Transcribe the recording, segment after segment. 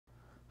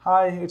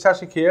Hi, it's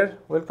Ashik here.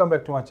 Welcome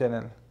back to my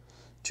channel.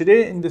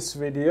 Today in this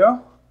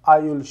video, I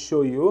will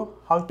show you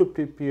how to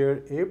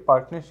prepare a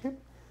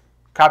partnership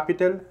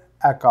capital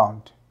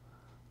account.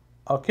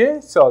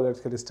 Okay, so let's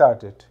get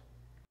started.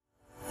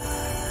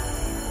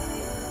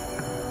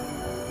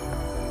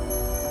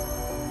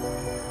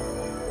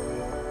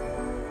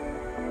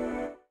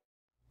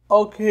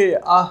 Okay,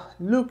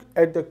 look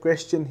at the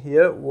question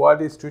here.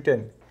 What is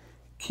written?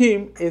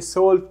 Kim, a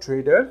sole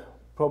trader,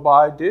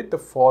 provided the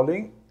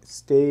following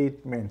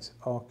statements.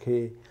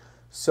 Okay,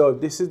 so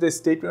this is the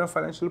statement of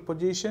financial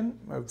position,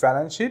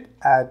 balance sheet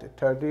at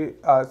 30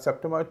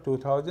 September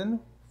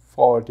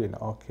 2014.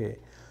 Okay,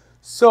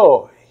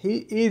 so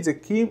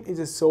Kim is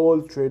a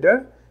sole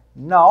trader.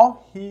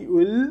 Now he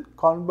will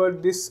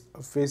convert this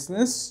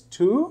business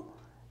to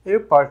a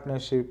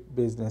partnership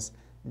business.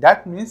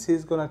 That means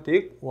he's gonna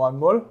take one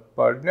more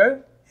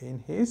partner in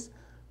his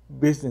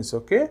business.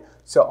 Okay,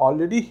 so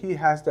already he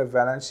has the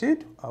balance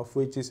sheet of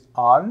which is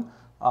on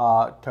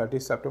 30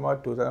 September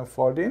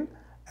 2014,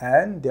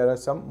 and there are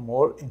some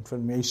more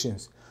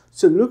informations.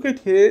 So look at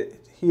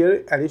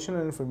here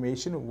additional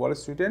information. What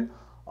is written?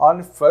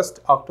 On 1st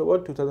October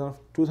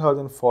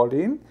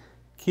 2014,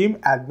 Kim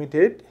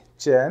admitted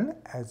Chen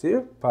as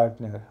a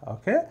partner.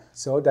 Okay,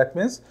 so that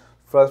means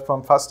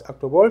from 1st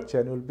October,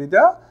 Chen will be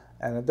the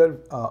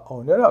another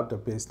owner of the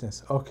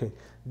business. Okay,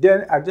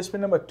 then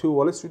adjustment number 2,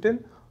 what is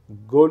written?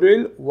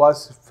 Goodwill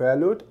was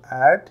valued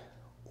at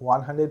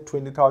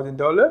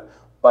 $120,000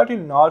 but will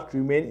not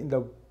remain in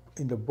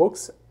the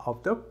books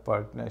of the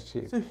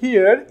partnership. So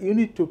here you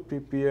need to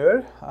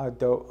prepare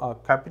the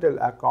capital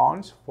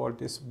accounts for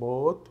this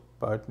both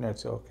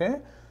partners.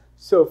 Okay,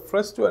 so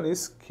first one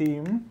is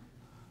Kim.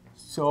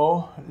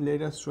 So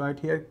let us write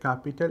here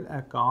capital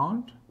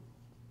account.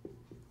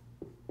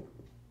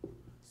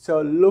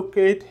 So look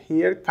at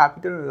here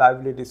capital and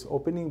liabilities.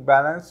 Opening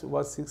balance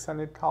was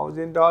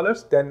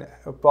 $600,000. Then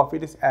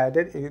profit is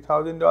added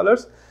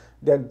 $80,000.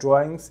 Then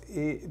drawings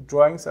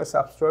are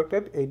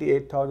subtracted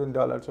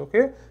 $88,000.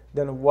 Okay.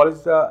 Then what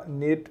is the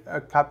net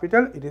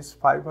capital? It is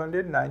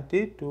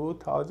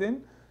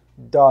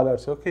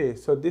 $592,000. Okay.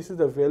 So this is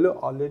the value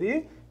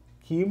already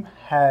Kim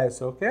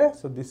has. Okay.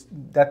 So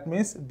that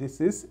means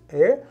this is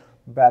a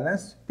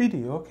balance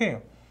PD.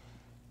 Okay.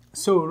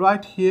 So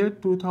right here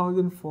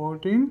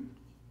 2014.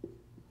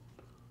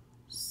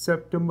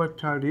 September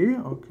 30,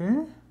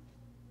 okay,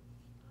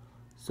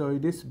 so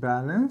it is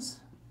balance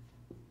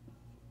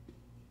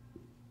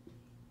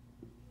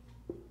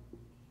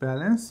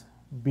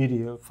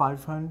video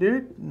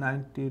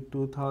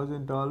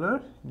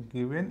 $592,000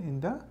 given in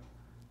the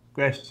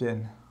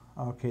question.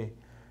 Okay,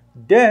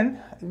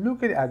 then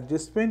look at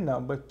adjustment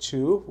number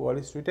 2. What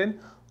is written?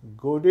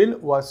 Goodwill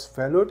was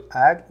valued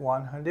at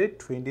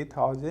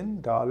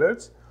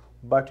 $120,000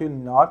 but will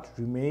not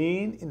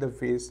remain in the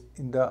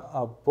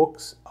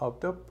books of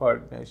the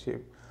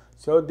partnership.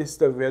 So this is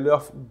the value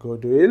of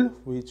goodwill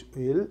which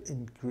will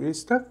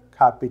increase the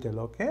capital.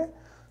 Okay,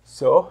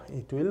 so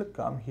it will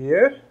come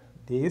here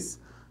this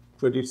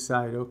credit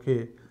side.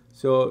 Okay,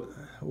 so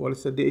what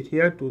is the date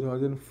here?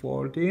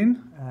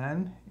 2014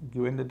 and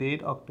given the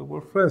date October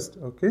 1st.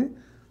 Okay,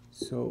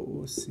 so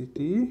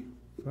OCT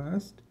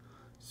first.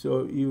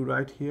 So you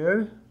write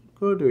here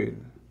goodwill,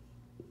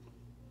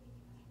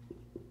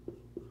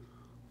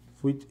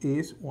 which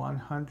is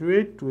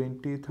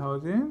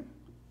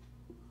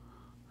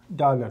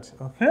 $120,000.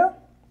 Okay,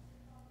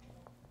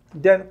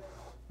 then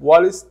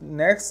what is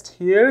next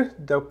here?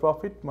 The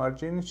profit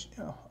margin,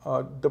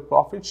 the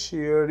profit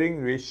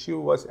sharing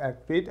ratio was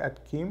agreed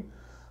at Kim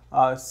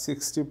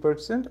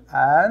 60%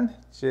 and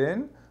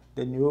Chen,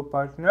 the new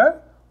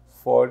partner,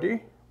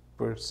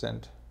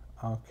 40%.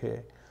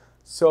 Okay,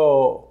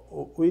 so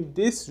with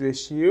this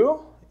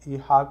ratio you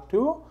have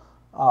to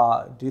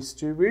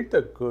distribute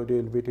the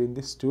goodwill between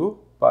these two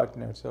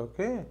partners.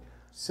 Okay,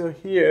 so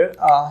here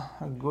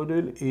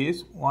goodwill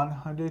is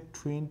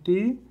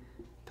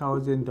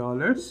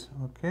 $120,000.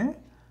 okay,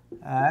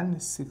 and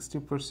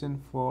 60%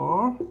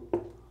 for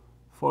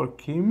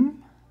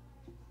Kim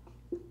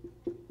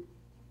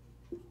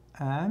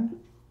and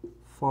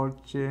for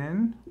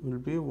Chen will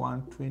be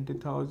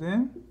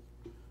 120,000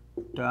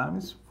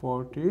 times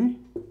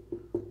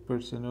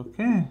 40%.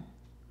 Okay,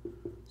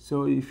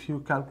 so if you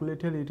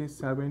calculate it, it is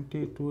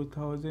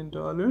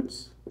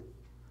 $72,000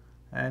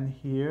 and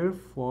here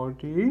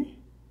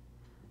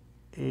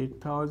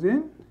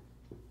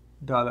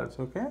 $48,000.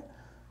 Okay,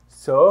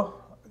 so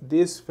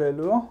this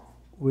value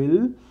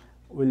will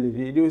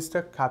reduce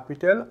the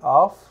capital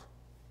of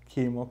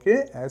Kim.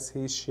 Okay, as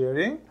he is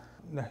sharing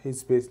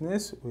his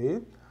business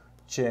with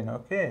Chen.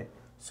 Okay,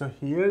 so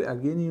here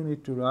again you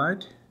need to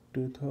write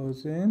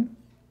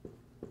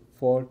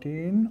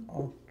 2014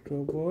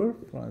 October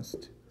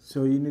 1st.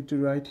 So you need to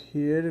write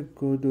here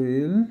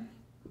goodwill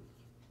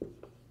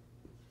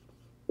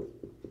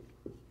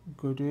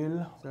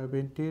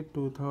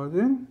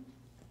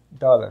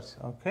 $72,000.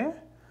 Okay,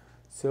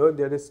 so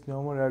there is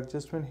no more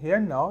adjustment here.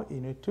 Now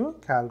you need to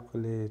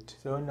calculate.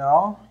 So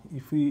now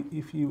if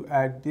you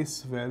add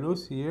these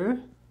values here,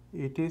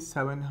 it is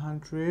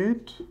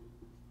 720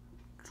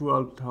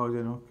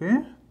 12,000.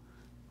 Okay,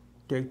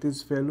 take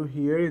this value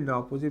here in the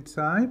opposite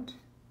side,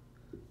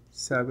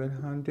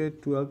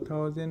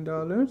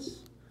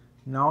 $712,000.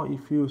 Now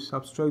if you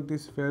subtract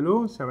this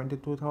value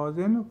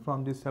 72,000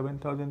 from this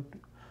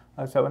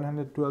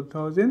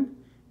 712,000,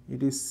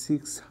 it is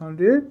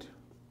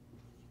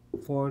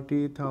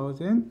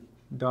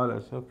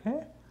 $640,000.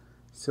 Okay,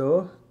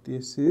 so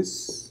this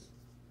is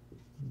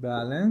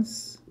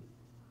balance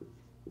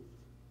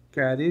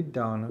carried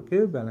down.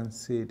 Okay,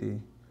 balance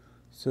CD.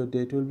 So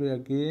that will be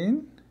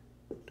again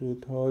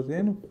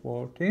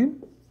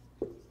 2014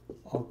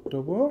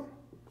 October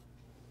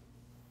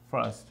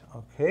 1st.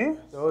 Okay,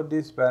 so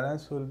this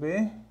balance will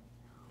be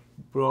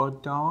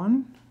brought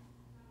down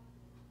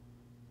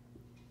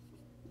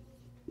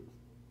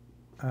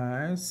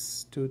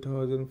as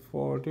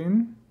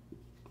 2014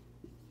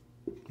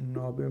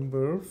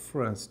 November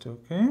 1st.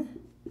 Okay,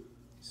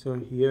 so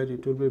here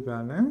it will be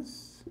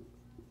balance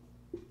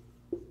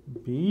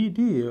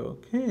BD.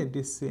 Okay,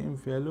 this same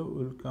value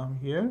will come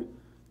here,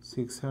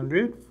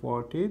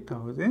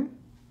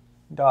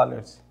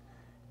 $640,000.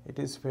 It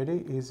is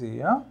very easy.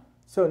 Yeah.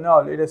 So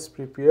now let us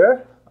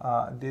prepare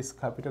this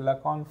capital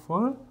account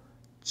for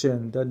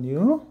Chen, the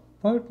new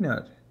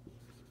partner.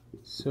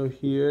 So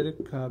here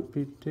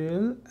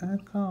capital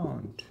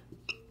account.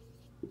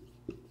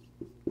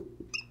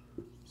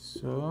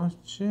 So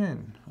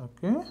Chen.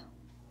 Okay,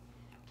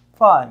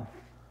 fine.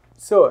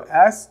 So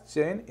as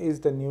Chen is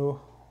the new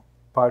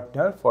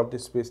partner for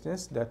this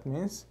business, that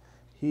means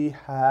he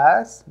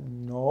has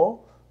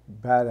no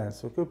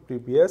balance. Okay,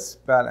 previous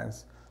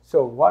balance.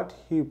 So what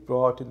he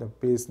brought in the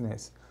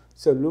business.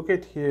 So look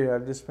at here,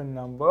 adjustment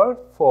number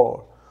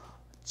 4.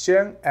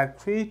 Chen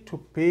agreed to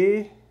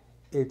pay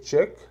a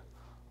check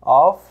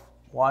of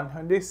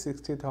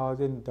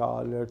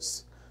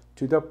 $160,000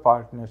 to the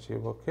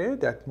partnership. Okay,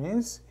 that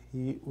means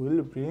he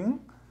will bring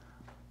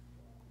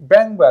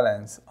bank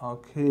balance.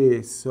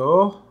 Okay,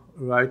 so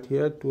right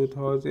here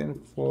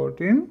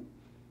 2014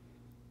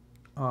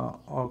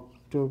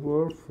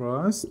 October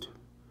 1st.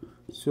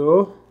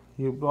 So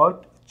he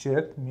brought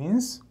check,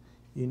 means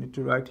you need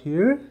to write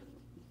here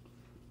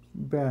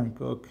bank.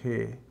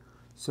 Okay,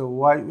 so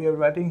why we are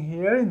writing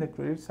here in the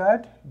credit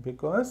side?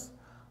 Because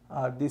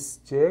this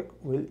check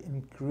will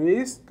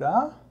increase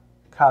the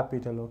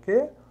capital.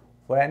 Okay,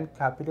 when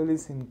capital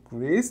is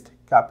increased,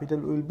 capital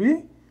will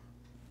be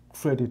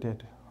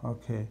credited.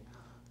 Okay,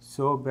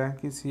 so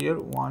bank is here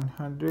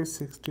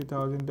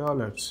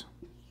 $160,000.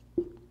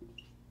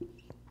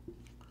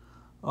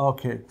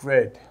 Okay,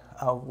 great.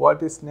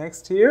 What is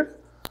next here?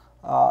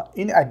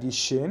 In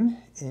addition,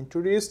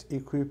 introduced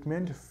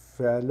equipment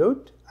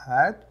valued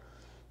at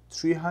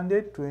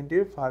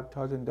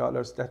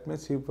 $325,000. That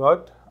means he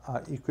brought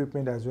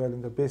equipment as well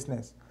in the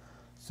business.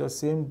 So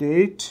same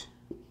date,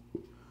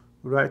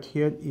 right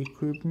here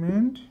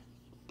equipment.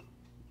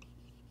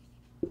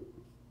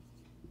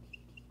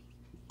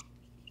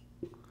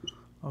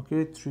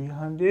 Okay,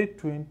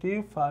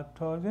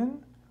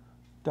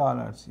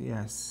 $325,000.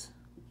 Yes.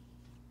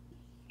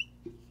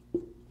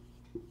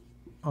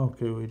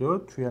 Okay, we do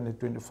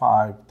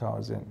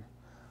 325,000.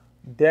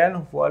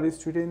 Then what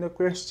is written in the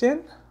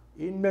question?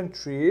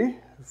 Inventory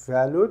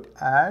valued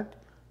at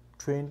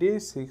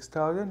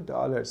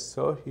 $26,000.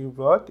 So he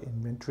brought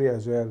inventory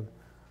as well.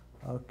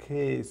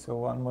 Okay, so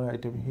one more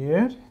item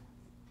here.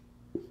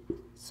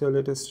 So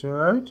let us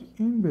write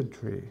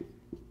inventory,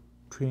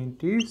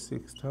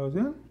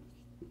 $26,000.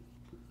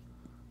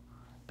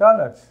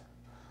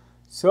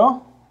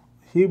 So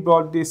he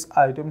brought these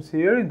items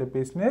here in the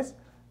business.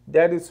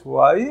 That is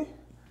why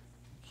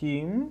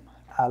Kim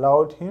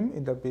allowed him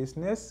in the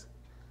business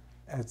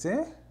as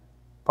a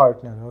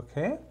partner.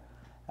 Okay,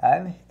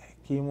 and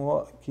Kim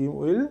will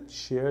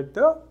share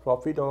the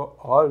profit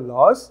or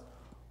loss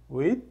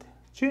with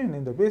Chen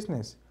in the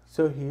business.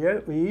 So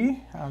here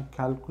we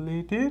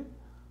calculated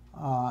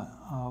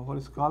what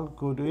is called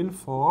goodwill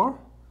for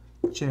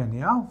Chen,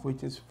 yeah,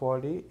 which is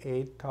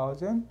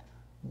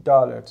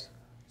 $48,000.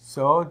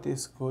 So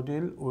this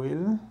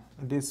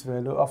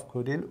value of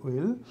goodwill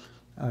will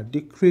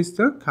decrease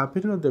the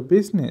capital of the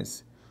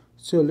business.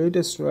 So let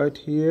us write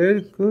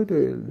here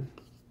goodwill.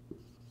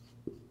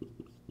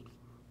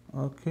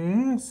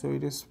 Okay, so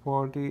it is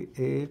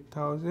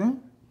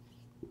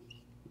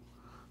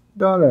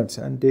 $48,000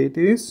 and date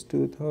is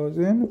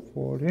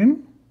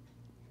 2014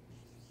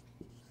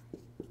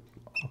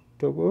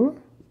 October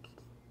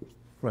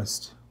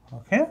 1st.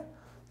 Okay,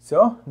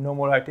 so no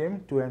more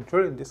item to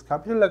enter in this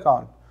capital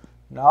account.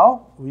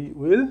 Now we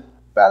will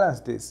balance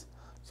this.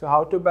 So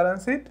how to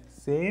balance it?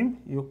 Same,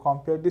 you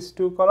compare these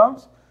two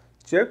columns,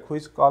 check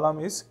which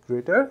column is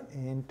greater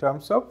in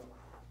terms of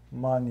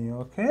money.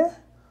 Okay,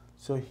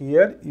 so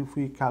here if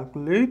we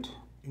calculate,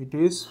 it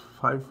is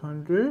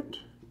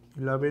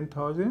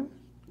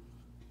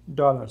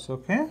 $511,000.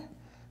 Okay,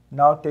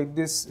 now take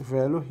this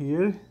value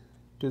here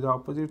to the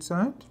opposite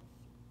side,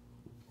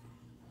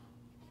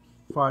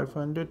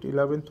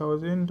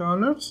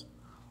 $511,000.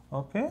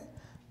 Okay,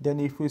 then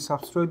if we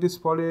subtract this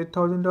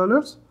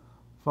 $48,000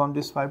 from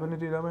this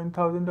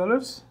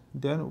 $511,000,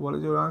 then what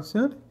is your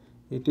answer?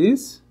 it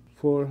is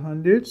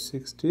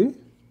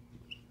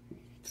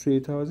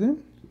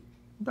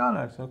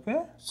 $463,000.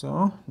 Okay,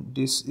 so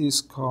this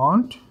is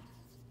called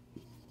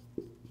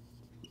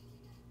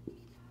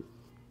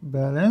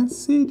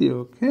balance sheet.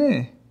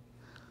 Okay,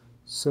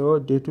 so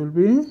date will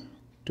be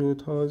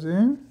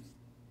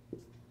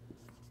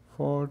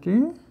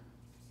 2040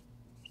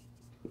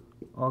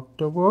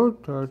 October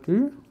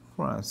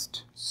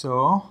 31st.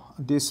 So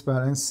this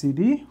balance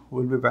CD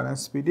will be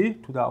balance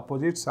PD to the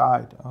opposite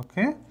side.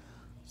 Okay,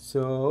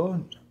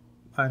 so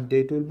and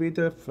date will be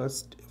the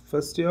first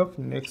day of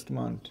next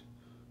month,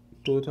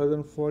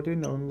 2040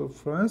 November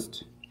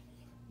 1st.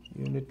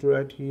 You need to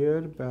write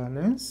here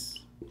balance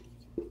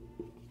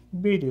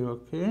BD.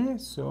 Okay,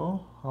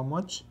 so how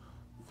much?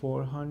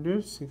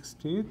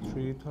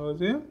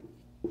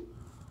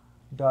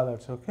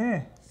 $463,000.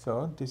 Okay,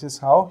 so this is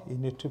how you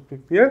need to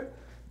prepare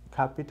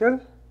capital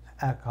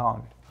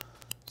account.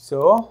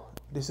 So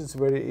this is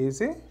very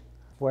easy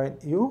when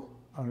you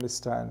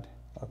understand.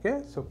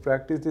 Okay, so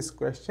practice these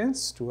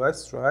questions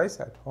twice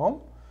at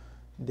home,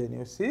 then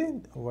you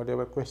see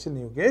whatever question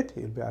you get,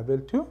 you'll be able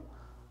to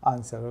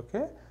answer.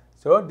 Okay,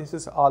 so this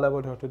is all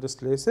about how to do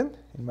this lesson.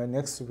 In my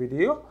next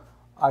video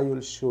I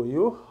will show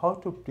you how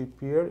to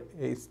prepare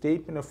a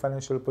statement of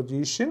financial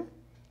position,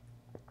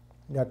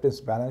 that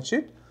is balance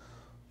sheet,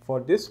 for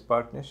this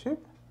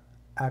partnership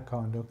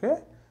account.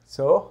 Okay,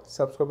 so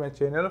subscribe my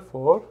channel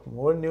for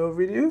more new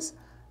videos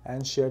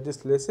and share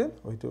this lesson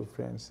with your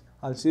friends.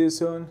 I'll see you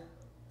soon.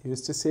 You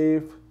stay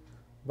safe.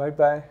 Bye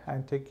bye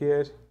and take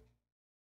care.